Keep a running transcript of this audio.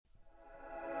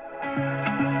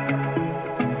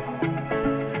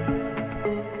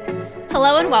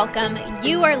Hello and welcome.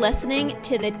 You are listening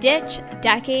to the Ditch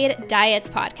Decade Diets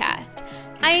podcast.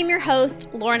 I am your host,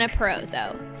 Lorna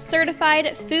Perozzo,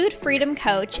 certified food freedom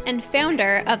coach and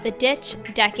founder of the Ditch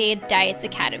Decade Diets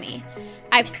Academy.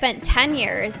 I've spent 10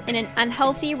 years in an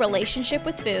unhealthy relationship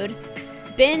with food,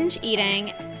 binge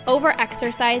eating,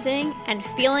 over-exercising, and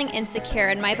feeling insecure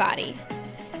in my body.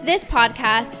 This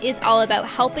podcast is all about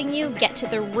helping you get to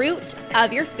the root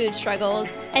of your food struggles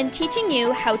and teaching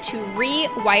you how to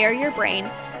rewire your brain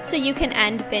so you can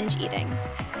end binge eating.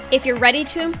 If you're ready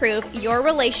to improve your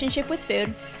relationship with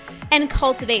food and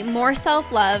cultivate more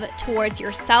self-love towards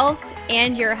yourself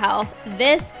and your health,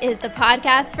 this is the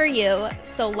podcast for you.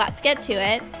 So let's get to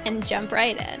it and jump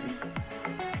right in.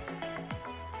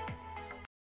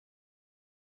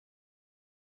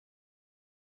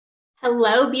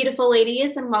 Hello, beautiful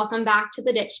ladies, and welcome back to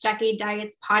the Ditch Decade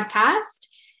Diets podcast.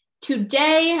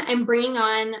 Today, I'm bringing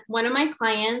on one of my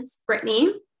clients,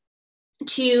 Brittany,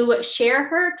 to share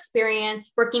her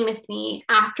experience working with me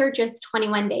after just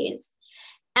 21 days.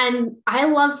 And I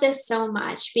love this so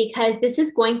much because this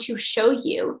is going to show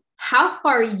you how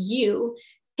far you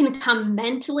can come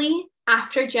mentally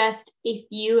after just a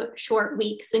few short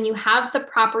weeks when you have the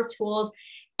proper tools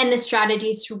and the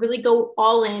strategies to really go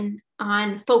all in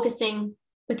on focusing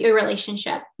with your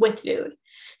relationship with food.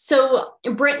 So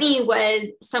Brittany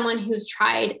was someone who's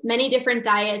tried many different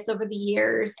diets over the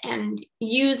years and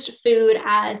used food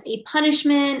as a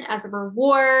punishment, as a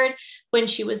reward when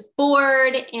she was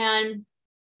bored. And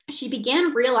she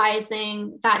began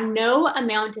realizing that no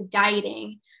amount of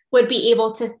dieting would be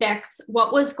able to fix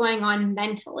what was going on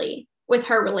mentally with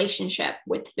her relationship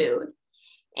with food.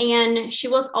 And she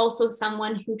was also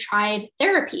someone who tried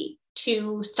therapy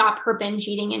to stop her binge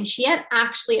eating. And she had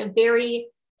actually a very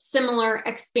similar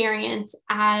experience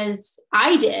as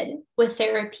I did with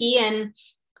therapy. And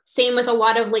same with a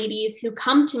lot of ladies who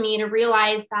come to me to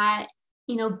realize that,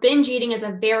 binge eating is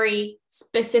a very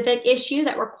specific issue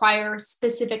that requires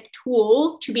specific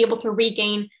tools to be able to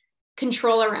regain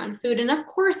control around food. And of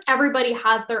course, everybody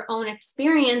has their own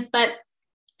experience, but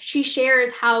she shares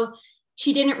how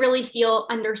she didn't really feel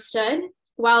understood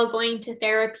while going to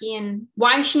therapy and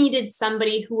why she needed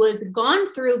somebody who was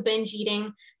gone through binge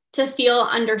eating to feel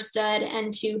understood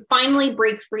and to finally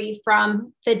break free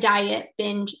from the diet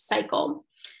binge cycle.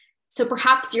 So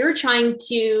perhaps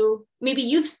maybe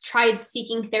you've tried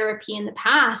seeking therapy in the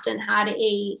past and had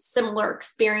a similar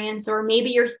experience, or maybe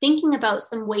you're thinking about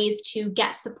some ways to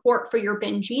get support for your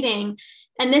binge eating.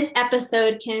 And this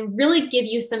episode can really give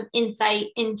you some insight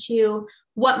into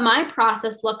what my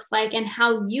process looks like and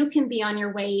how you can be on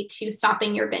your way to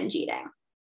stopping your binge eating.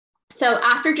 So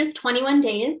after just 21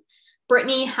 days,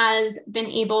 Brittany has been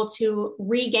able to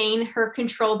regain her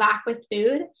control back with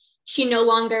food. She no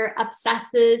longer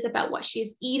obsesses about what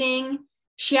she's eating.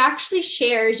 She actually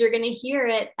shares, you're going to hear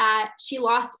it, that she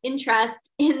lost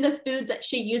interest in the foods that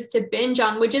she used to binge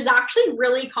on, which is actually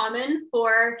really common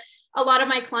for a lot of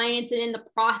my clients. And in the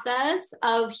process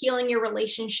of healing your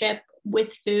relationship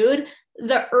with food,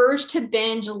 the urge to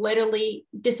binge literally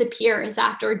disappears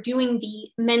after doing the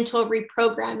mental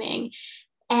reprogramming.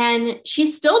 And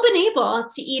she's still been able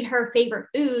to eat her favorite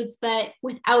foods, but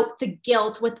without the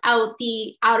guilt, without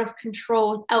the out of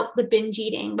control, without the binge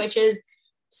eating, which is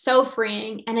so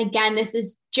freeing. And again, this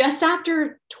is just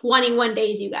after 21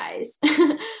 days, you guys.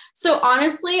 So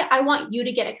honestly, I want you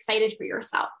to get excited for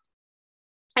yourself.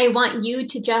 I want you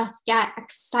to just get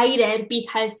excited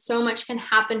because so much can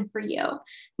happen for you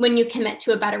when you commit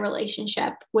to a better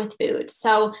relationship with food.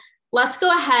 So let's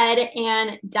go ahead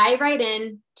and dive right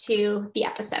in to the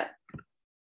episode.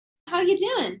 How you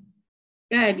doing?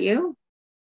 Good. You?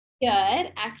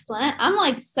 Good. Excellent.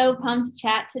 I'm so pumped to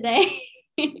chat today.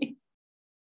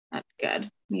 That's good.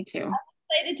 Me too. I'm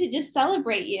excited to just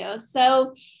celebrate you.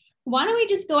 So why don't we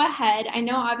just go ahead? I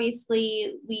know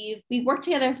obviously we've worked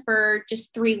together for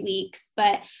just 3 weeks,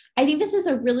 but I think this is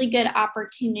a really good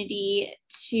opportunity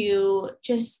to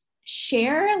just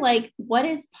share what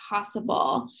is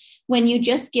possible when you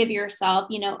just give yourself,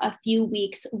 a few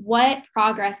weeks, what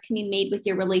progress can be made with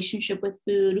your relationship with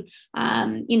food,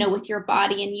 with your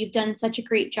body. And you've done such a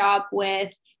great job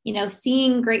with,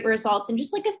 seeing great results in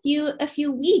just a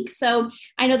few weeks. So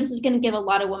I know this is going to give a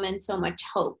lot of women so much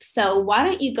hope. So why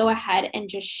don't you go ahead and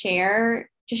just share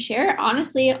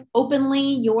honestly,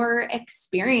 openly your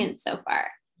experience so far.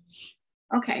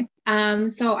 Okay.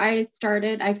 So I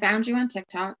found you on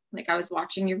TikTok. I was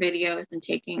watching your videos and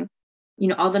taking,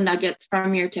 all the nuggets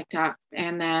from your TikTok.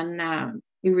 And then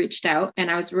you reached out, and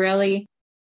I was really,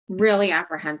 really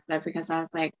apprehensive because I was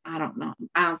like, I don't know.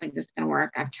 I don't think this is going to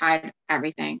work. I've tried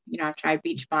everything. I've tried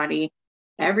Beachbody,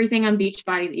 everything on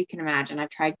Beachbody that you can imagine. I've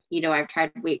tried keto, I've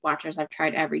tried Weight Watchers, I've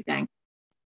tried everything.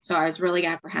 So I was really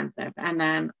apprehensive. And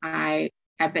then I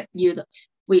bet you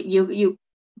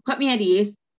put me at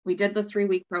ease. We did the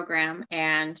 3-week program,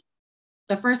 and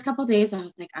the first couple of days I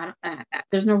was like,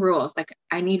 there's no rules. Like,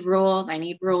 I need rules.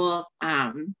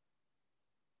 And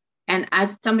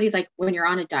as somebody, like, when you're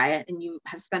on a diet and you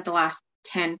have spent the last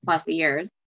 10 plus years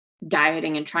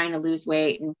dieting and trying to lose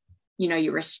weight, and, you know,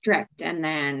 you restrict and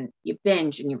then you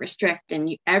binge and you restrict,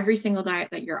 and every single diet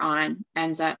that you're on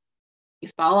ends up, you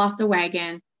fall off the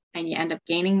wagon and you end up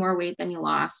gaining more weight than you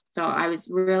lost. So I was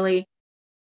really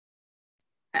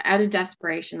out of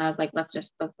desperation. I was like, let's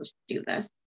just do this.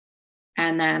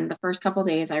 And then the first couple of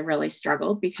days I really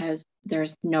struggled because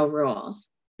there's no rules.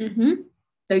 Mm-hmm.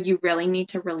 So you really need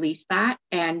to release that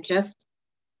and just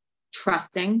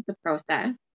trusting the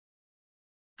process,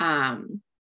 and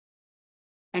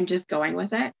just going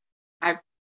with it.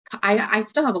 I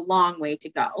still have a long way to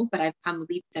go, but I've come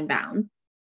leaps and bounds.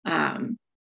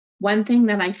 One thing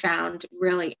that I found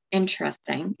really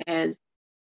interesting is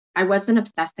I wasn't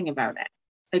obsessing about it.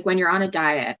 Like, when you're on a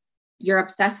diet, you're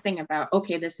obsessing about,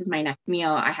 okay, this is my next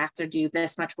meal. I have to do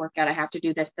this much workout. I have to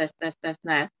do this, and this.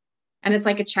 And it's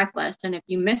like a checklist. And if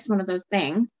you miss one of those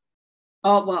things,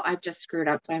 oh, well, I've just screwed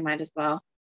up, so I might as well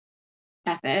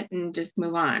F it and just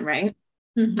move on, right?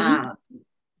 Mm-hmm.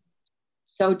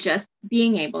 So just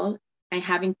being able and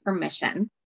having permission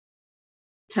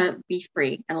to be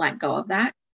free and let go of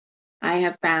that, I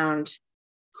have found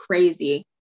crazy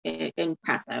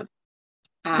impressive.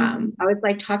 I was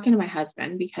like talking to my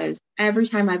husband, because every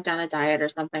time I've done a diet or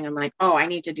something, I'm like, oh, I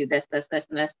need to do this, and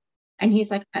this. And he's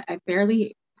like, I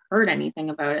barely heard anything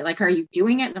about it. Like, are you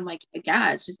doing it? And I'm like,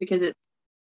 yeah, it's just because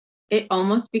it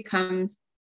almost becomes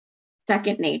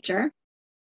second nature.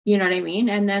 You know what I mean?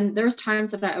 And then there's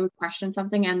times that I would question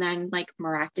something, and then, like,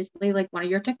 miraculously, like, one of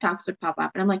your TikToks would pop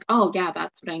up, and I'm like, oh yeah,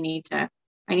 that's what I need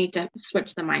to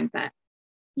switch the mindset.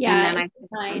 Yeah. And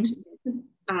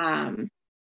then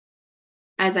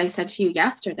as I said to you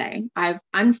yesterday, I've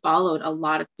unfollowed a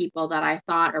lot of people that I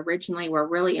thought originally were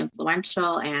really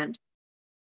influential. And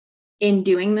in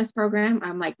doing this program,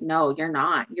 I'm like, no, you're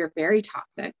not. You're very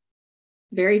toxic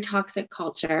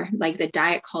culture, like the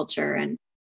diet culture. And,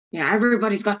 you know,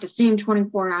 everybody's got the same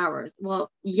 24 hours.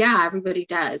 Well, yeah, everybody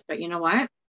does. But you know what?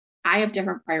 I have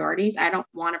different priorities. I don't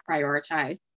want to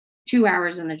prioritize 2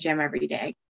 hours in the gym every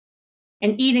day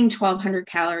and eating 1,200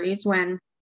 calories when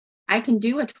I can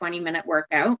do a 20-minute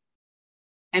workout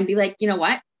and be like, you know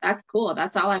what? That's cool.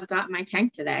 That's all I've got in my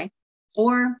tank today.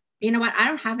 Or, you know what? I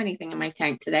don't have anything in my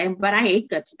tank today, but I ate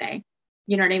good today.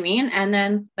 You know what I mean? And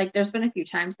then, like, there's been a few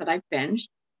times that I've binged,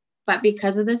 but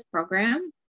because of this program,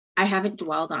 I haven't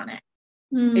dwelled on it.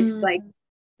 It's like,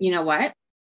 you know what?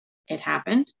 It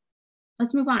happened.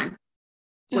 Let's move on.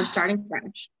 We're starting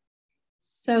fresh.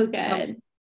 So good. So,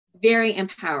 very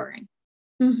empowering.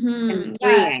 And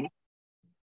freeing.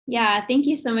 Yeah, thank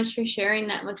you so much for sharing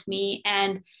that with me.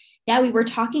 And yeah, we were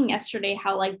talking yesterday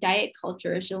how, like, diet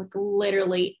culture is just, like,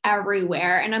 literally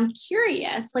everywhere. And I'm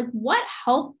curious, like, what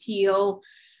helped you,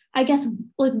 I guess,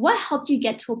 like, what helped you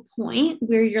get to a point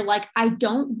where you're like, I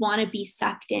don't want to be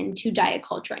sucked into diet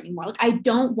culture anymore. Like, I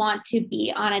don't want to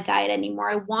be on a diet anymore.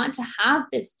 I want to have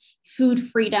this food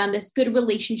freedom, this good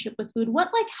relationship with food. What,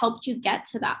 like, helped you get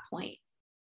to that point?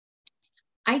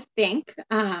 I think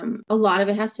a lot of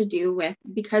it has to do with,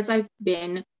 because I've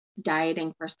been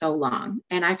dieting for so long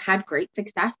and I've had great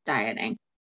success dieting,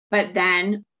 but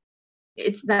then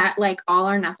it's that, like, all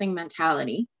or nothing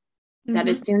mentality that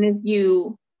as soon as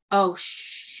you, oh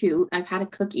shoot, I've had a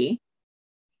cookie,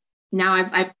 now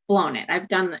I've blown it. I've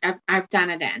done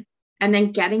it in. And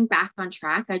then getting back on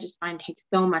track, I just find takes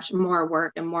so much more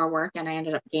work. And I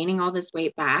ended up gaining all this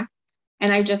weight back.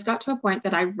 And I just got to a point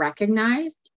that I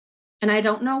recognized, and I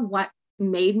don't know what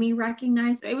made me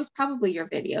recognize, it was probably your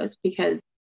videos, because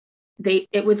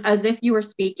it was as if you were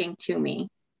speaking to me,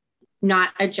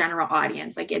 not a general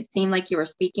audience. Like, it seemed like you were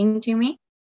speaking to me,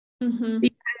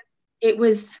 because it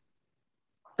was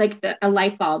like a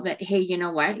light bulb that, hey, you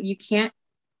know what? You can't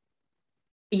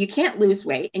lose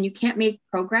weight and you can't make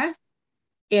progress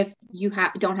if you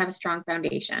don't have a strong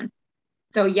foundation.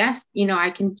 So yes, you know, I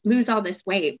can lose all this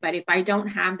weight, but if I don't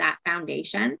have that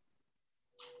foundation,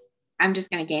 I'm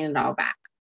just going to gain it all back.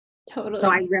 Totally.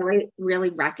 So I really, really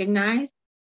recognized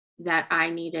that I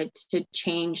needed to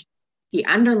change the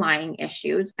underlying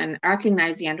issues and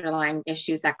recognize the underlying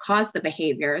issues that cause the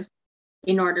behaviors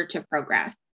in order to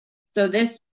progress. So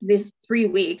this 3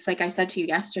 weeks, like I said to you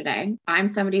yesterday, I'm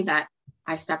somebody that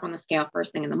I step on the scale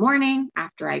first thing in the morning,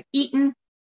 after I've eaten,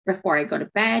 before I go to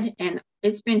bed. And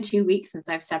it's been 2 weeks since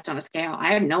I've stepped on a scale.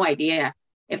 I have no idea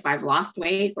if I've lost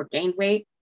weight or gained weight.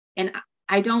 And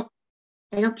I don't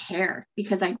care,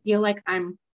 because I feel like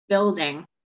I'm building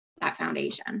that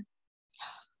foundation.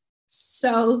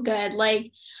 So good.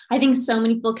 Like, I think so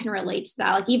many people can relate to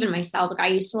that. Like, even myself, like I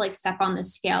used to like step on the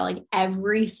scale like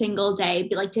every single day,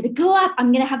 be like, did it go up?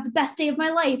 I'm going to have the best day of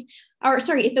my life. Or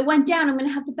sorry, if it went down, I'm going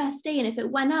to have the best day. And if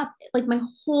it went up, like my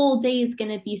whole day is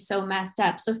going to be so messed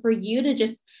up. So for you to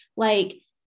just like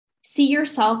see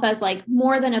yourself as like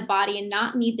more than a body and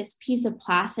not need this piece of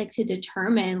plastic to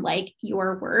determine like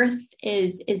your worth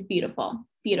is beautiful,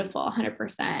 beautiful,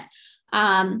 100%.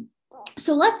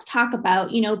 So let's talk about,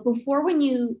 before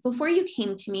you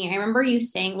came to me, I remember you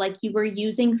saying like you were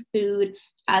using food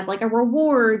as like a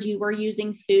reward, you were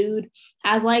using food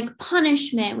as like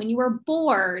punishment when you were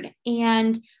bored.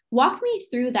 And walk me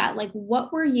through that. Like,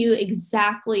 what were you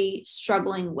exactly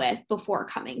struggling with before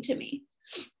coming to me?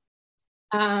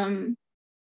 I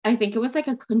think it was like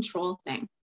a control thing.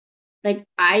 Like,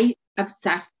 I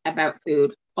obsessed about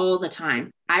food all the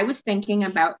time. I was thinking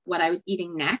about what I was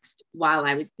eating next while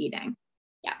I was eating.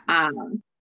 Yeah.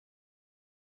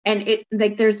 And it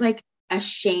like, there's like a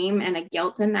shame and a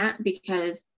guilt in that,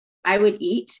 because I would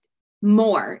eat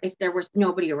more if there was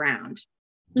nobody around,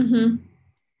 Mm-hmm.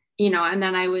 And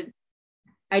then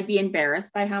I'd be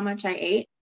embarrassed by how much I ate.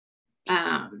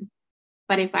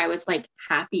 But if I was like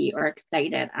happy or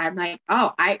excited, I'm like,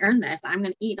 oh, I earned this. I'm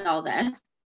going to eat all this.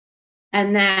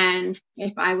 And then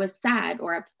if I was sad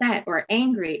or upset or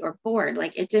angry or bored,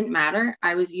 like it didn't matter.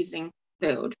 I was using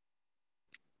food.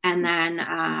 And then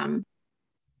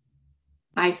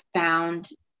I found,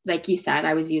 like you said,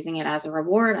 I was using it as a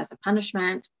reward, as a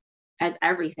punishment, as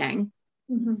everything.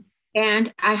 Mm-hmm.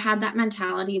 And I had that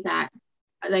mentality that,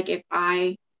 like, if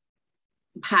I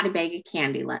had a bag of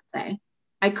candy, let's say,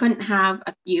 I couldn't have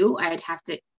a few, I'd have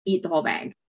to eat the whole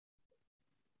bag.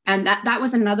 And that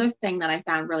was another thing that I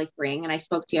found really freeing. And I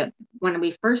spoke to you when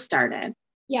we first started.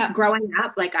 Yeah. Growing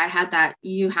up, like I had that,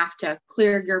 you have to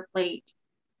clear your plate,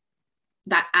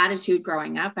 that attitude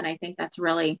growing up. And I think that's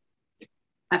really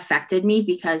affected me,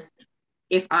 because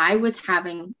if I was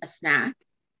having a snack,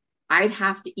 I'd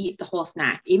have to eat the whole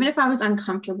snack. Even if I was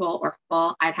uncomfortable or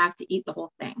full, I'd have to eat the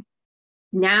whole thing.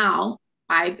 Now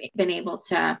I've been able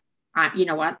to, you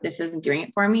know what, this isn't doing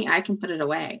it for me. I can put it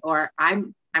away, or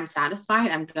I'm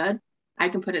satisfied. I'm good. I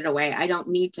can put it away. I don't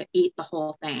need to eat the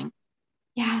whole thing.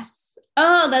 Yes.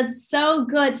 Oh, that's so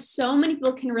good. So many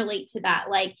people can relate to that.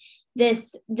 Like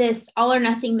this all or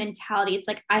nothing mentality. It's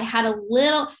like I had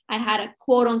a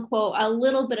quote unquote, a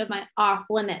little bit of my off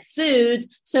limit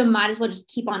foods. So might as well just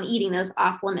keep on eating those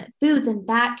off limit foods. And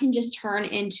that can just turn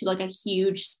into like a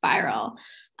huge spiral.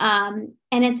 And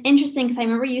it's interesting because I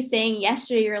remember you saying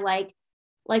yesterday, you're like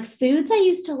foods I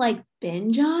used to like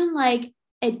binge on, like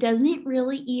it doesn't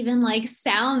really even like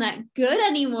sound that good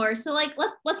anymore. So like,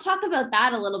 let's talk about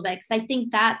that a little bit. Cause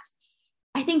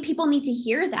I think people need to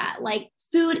hear that. Like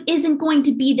food isn't going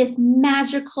to be this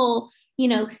magical,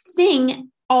 thing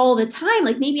all the time.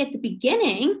 Like maybe at the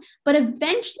beginning, but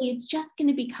eventually it's just going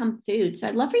to become food. So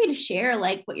I'd love for you to share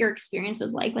like what your experience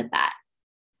was like with that.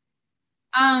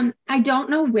 I don't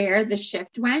know where the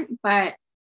shift went, but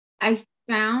I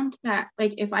found that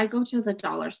like if I go to the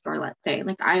dollar store, let's say,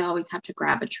 like I always have to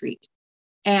grab a treat.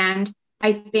 And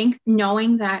I think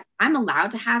knowing that I'm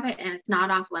allowed to have it and it's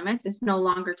not off limits, it's no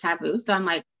longer taboo. So I'm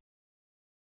like,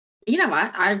 you know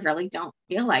what? I really don't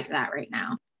feel like that right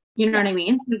now. You know what I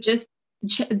mean? So just,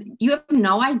 you have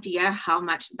no idea how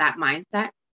much that mindset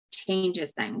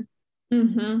changes things.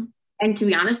 Mm-hmm. And to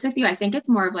be honest with you, I think it's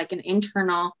more of like an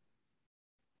internal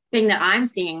thing that I'm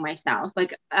seeing myself.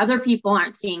 Like other people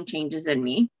aren't seeing changes in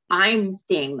me. I'm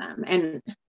seeing them. And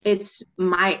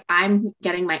I'm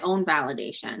getting my own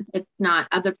validation. It's not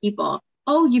other people.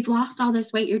 Oh, you've lost all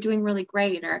this weight. You're doing really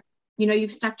great. Or,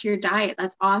 you've stuck to your diet.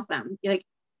 That's awesome. Like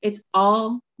it's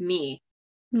all me.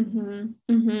 Mm-hmm.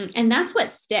 Mm-hmm. And that's what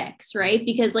sticks, right?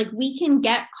 Because like we can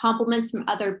get compliments from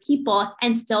other people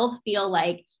and still feel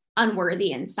like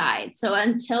unworthy inside. So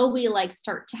until we like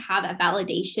start to have a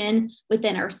validation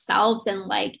within ourselves and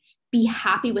like be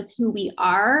happy with who we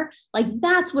are, like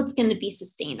that's what's going to be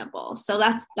sustainable. So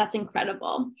that's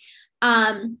incredible.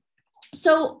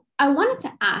 So I wanted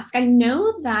to ask, I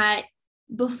know that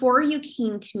before you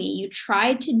came to me, you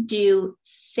tried to do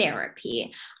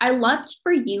therapy. I loved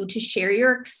for you to share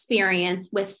your experience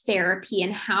with therapy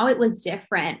and how it was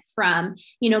different from,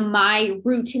 my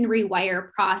root and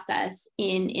rewire process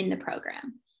in the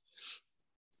program.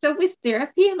 So with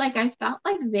therapy, like I felt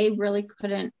like they really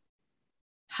couldn't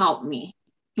help me,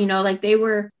 like they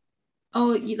were,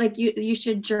 oh, you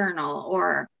should journal,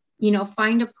 or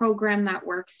find a program that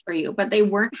works for you, but they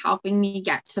weren't helping me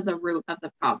get to the root of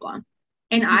the problem.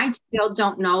 And I still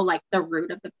don't know like the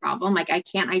root of the problem. Like I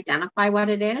can't identify what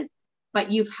it is, but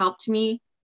you've helped me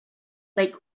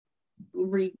like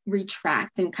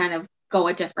retract and kind of go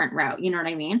a different route. You know what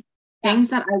I mean? Yeah. Things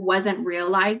that I wasn't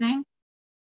realizing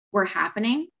were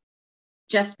happening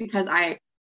just because I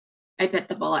bit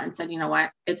the bullet and said, you know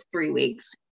what, it's 3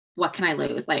 weeks. What can I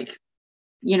lose? Like,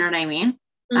 you know what I mean?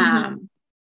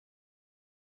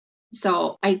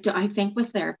 So I think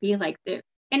with therapy, like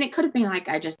and it could have been like,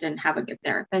 I just didn't have a good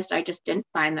therapist. I just didn't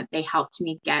find that they helped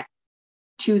me get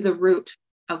to the root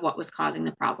of what was causing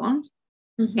the problems.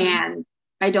 And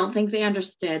I don't think they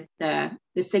understood the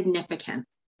significance.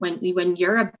 When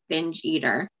you're a binge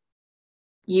eater,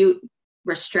 you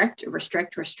restrict,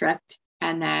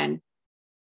 and then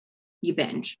you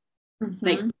binge.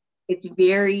 Like it's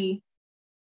very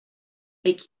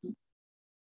like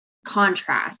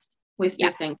contrast with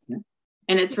your thinking.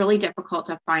 And it's really difficult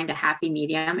to find a happy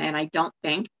medium. And I don't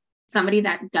think somebody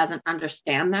that doesn't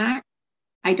understand that,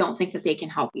 I don't think that they can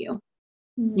help you.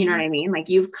 You know what I mean? Like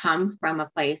you've come from a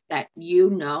place that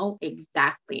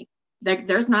exactly.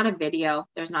 There's not a video.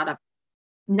 There's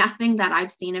nothing that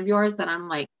I've seen of yours that I'm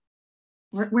like,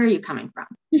 where are you coming from?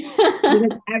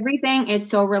 Because everything is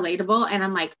so relatable. And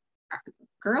I'm like,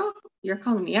 girl, you're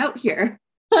calling me out here.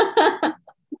 I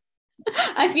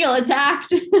feel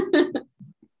attacked.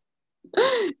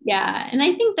 Yeah. And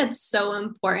I think that's so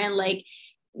important. Like,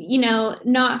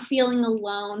 not feeling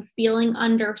alone, feeling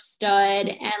understood,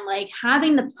 and like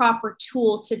having the proper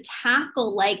tools to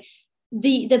tackle like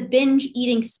the binge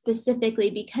eating specifically,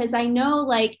 because I know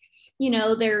like,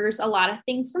 there's a lot of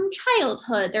things from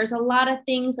childhood. There's a lot of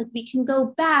things like we can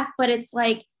go back, but it's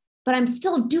like, but I'm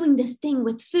still doing this thing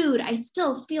with food. I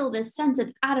still feel this sense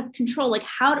of out of control. Like,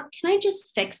 can I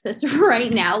just fix this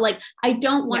right now? Like, I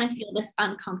don't want to feel this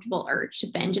uncomfortable urge to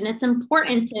binge. And it's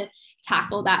important to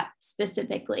tackle that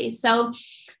specifically. So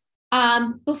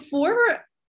before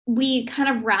we kind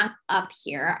of wrap up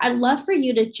here, I'd love for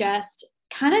you to just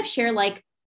kind of share like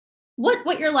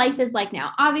what your life is like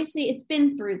now. Obviously it's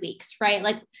been 3 weeks, right?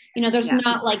 Like, there's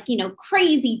not like,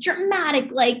 crazy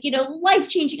dramatic, like,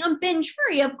 life-changing, I'm binge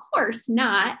free. Of course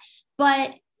not.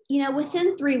 But,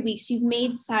 within 3 weeks, you've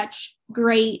made such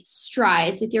great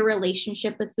strides with your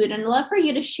relationship with food. And I'd love for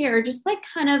you to share just like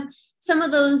kind of some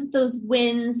of those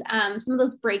wins, some of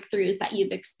those breakthroughs that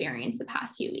you've experienced the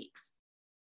past few weeks.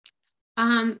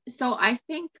 So I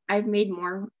think I've made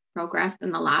more progress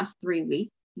in the last 3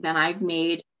 weeks than I've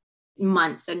made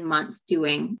months and months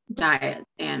doing diet.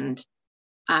 And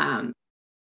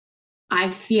I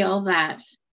feel that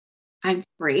I'm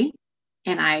free,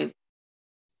 and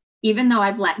even though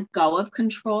I've let go of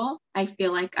control, I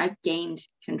feel like I've gained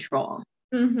control.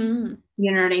 You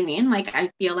know what I mean? Like,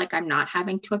 I feel like I'm not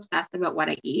having to obsess about what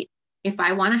I eat. If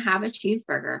I want to have a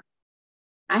cheeseburger,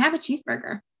 I have a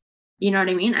cheeseburger. You know what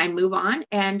I mean? I move on.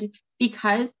 And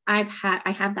because I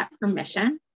have that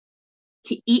permission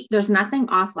to eat, there's nothing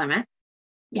off limit.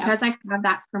 Because I have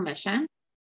that permission,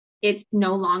 it's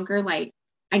no longer like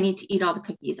I need to eat all the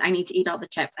cookies. I need to eat all the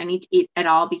chips. I need to eat it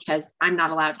all because I'm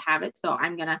not allowed to have it. So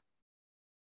I'm going to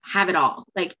have it all.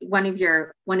 Like one of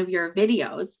your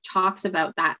videos talks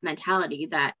about that mentality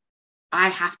that I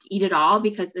have to eat it all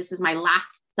because this is my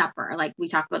last supper. Like we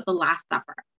talked about the Last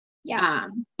Supper. Yeah.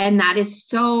 And that is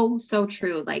so, so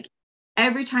true. Like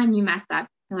every time you mess up,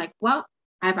 you're like, well,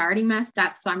 I've already messed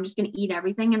up, so I'm just going to eat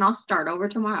everything and I'll start over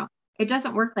tomorrow. It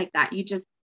doesn't work like that. You just,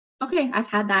 okay, I've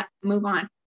had that, move on.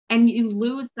 And you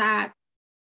lose that,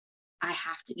 I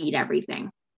have to eat everything.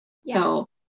 Yes. So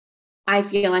I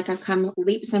feel like I've come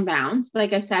leaps and bounds.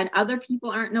 Like I said, other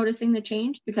people aren't noticing the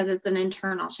change because it's an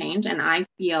internal change. And I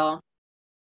feel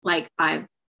like I've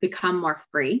become more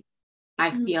free. I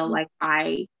feel like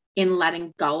in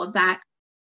letting go of that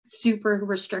super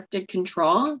restricted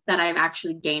control, that I've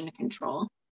actually gained control.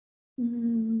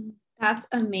 That's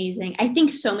amazing. I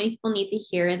think so many people need to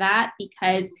hear that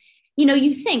because,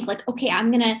 you think like, okay,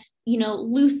 I'm going to,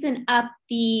 loosen up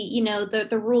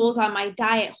the rules on my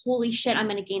diet. Holy shit, I'm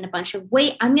going to gain a bunch of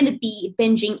weight. I'm going to be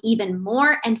binging even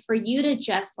more. And for you to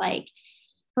just like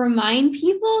remind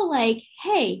people like,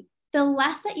 hey, the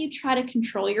less that you try to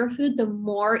control your food, the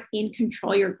more in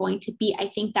control you're going to be. I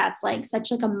think that's like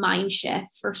such like a mind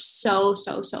shift for so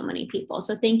many people.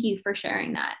 So thank you for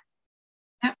sharing that.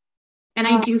 Yep. And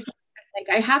I do like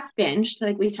I have binged,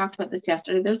 like we talked about this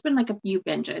yesterday. There's been like a few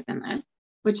binges in this,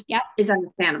 which is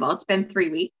understandable. It's been 3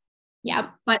 weeks. Yeah.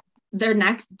 But the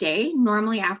next day,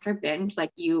 normally after binge,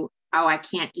 like I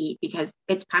can't eat because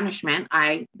it's punishment.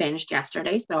 I binged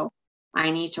yesterday, so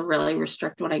I need to really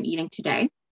restrict what I'm eating today.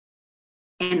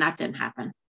 And that didn't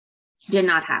happen. Did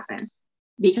not happen,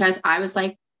 because I was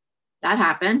like, that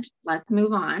happened. Let's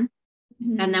move on.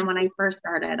 Mm-hmm. And then when I first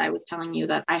started, I was telling you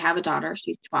that I have a daughter,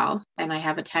 she's 12, and I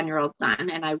have a 10-year-old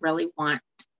son. And I really want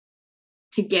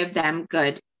to give them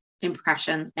good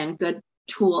impressions and good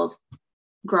tools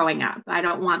growing up. I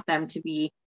don't want them to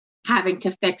be having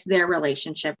to fix their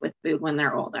relationship with food when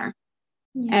they're older.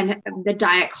 Yeah. And the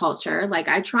diet culture, like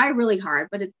I try really hard,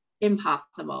 but it's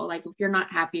impossible. Like if you're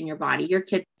not happy in your body, your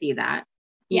kids see that.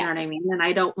 You know what I mean? And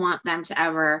I don't want them to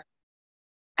ever,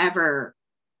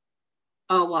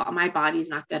 oh, well, my body's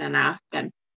not good enough.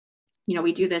 And, you know,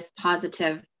 we do this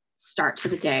positive start to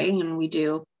the day, and we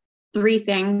do 3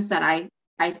 things that I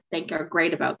think are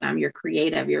great about them. You're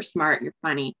creative, you're smart, you're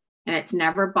funny. And it's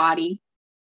never body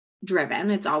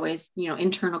driven. It's always, you know,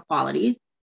 internal qualities.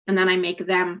 And then I make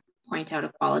them point out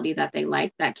a quality that they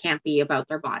like that can't be about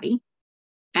their body.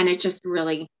 And it just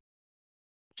really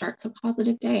starts a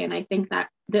positive day. And I think that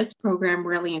this program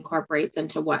really incorporates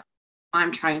into what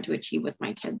I'm trying to achieve with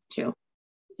my kids too.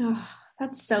 Oh,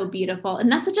 that's so beautiful.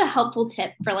 And that's such a helpful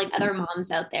tip for like other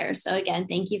moms out there. So again,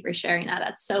 thank you for sharing that.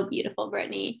 That's so beautiful,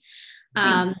 Brittany.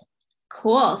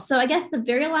 Cool. So I guess the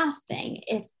very last thing,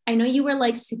 if I know you were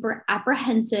like super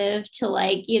apprehensive to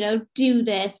like, you know, do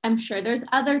this, I'm sure there's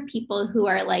other people who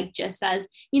are like just as,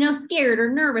 you know, scared or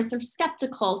nervous or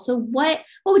skeptical. So what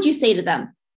would you say to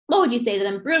them? What would you say to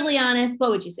them? Brutally honest. What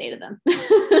would you say to them?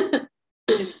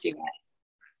 Just do it.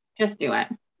 Just do it.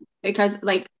 Because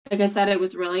like I said, I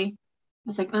was like,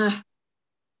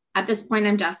 at this point,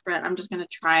 I'm desperate. I'm just going to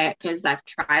try it because I've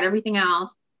tried everything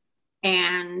else.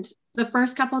 And the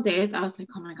first couple of days, I was like,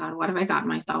 oh my God, what have I gotten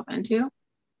myself into?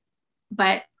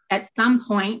 But at some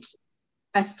point,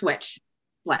 a switch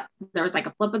flipped. There was like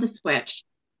a flip of the switch.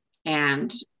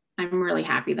 And I'm really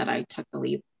happy that I took the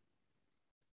leap.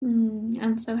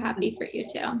 I'm so happy for you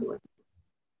too.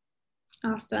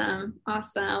 Awesome.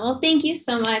 Well, thank you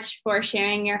so much for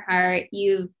sharing your heart.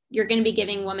 You're going to be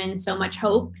giving women so much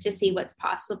hope to see what's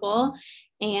possible.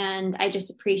 And I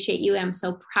just appreciate you. I'm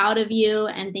so proud of you.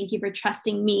 And thank you for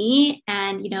trusting me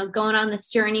and, you know, going on this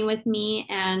journey with me.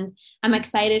 And I'm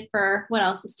excited for what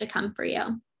else is to come for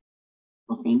you.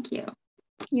 Well, thank you.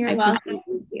 You're welcome.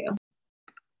 Thank you.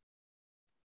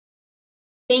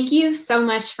 Thank you so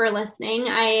much for listening.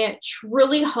 I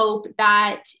truly hope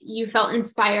that you felt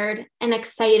inspired and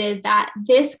excited that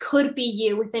this could be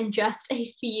you within just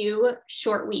a few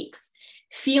short weeks.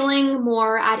 Feeling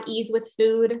more at ease with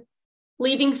food,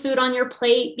 leaving food on your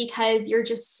plate because you're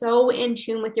just so in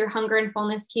tune with your hunger and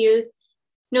fullness cues,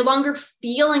 no longer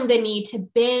feeling the need to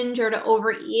binge or to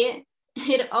overeat.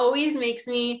 It always makes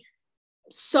me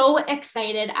so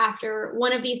excited after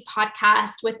one of these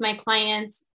podcasts with my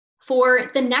clients for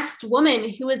the next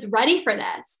woman who is ready for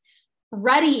this,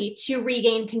 ready to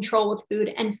regain control with food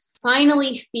and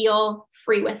finally feel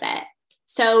free with it.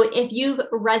 So if you've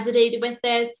resonated with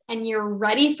this and you're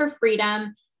ready for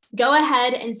freedom, go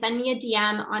ahead and send me a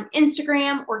DM on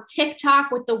Instagram or TikTok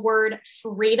with the word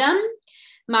freedom.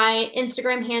 My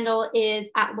Instagram handle is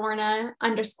at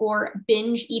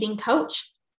Lorna_binge eating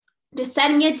coach. Just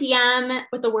send me a DM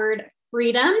with the word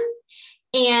freedom,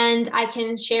 and I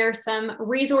can share some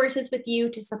resources with you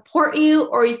to support you,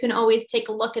 or you can always take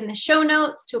a look in the show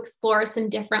notes to explore some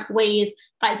different ways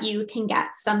that you can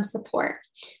get some support.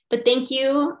 But thank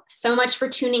you so much for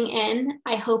tuning in.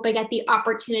 I hope I get the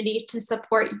opportunity to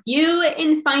support you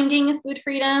in finding food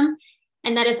freedom.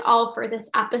 And that is all for this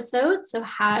episode. So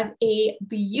have a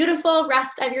beautiful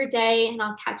rest of your day, and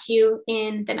I'll catch you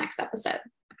in the next episode.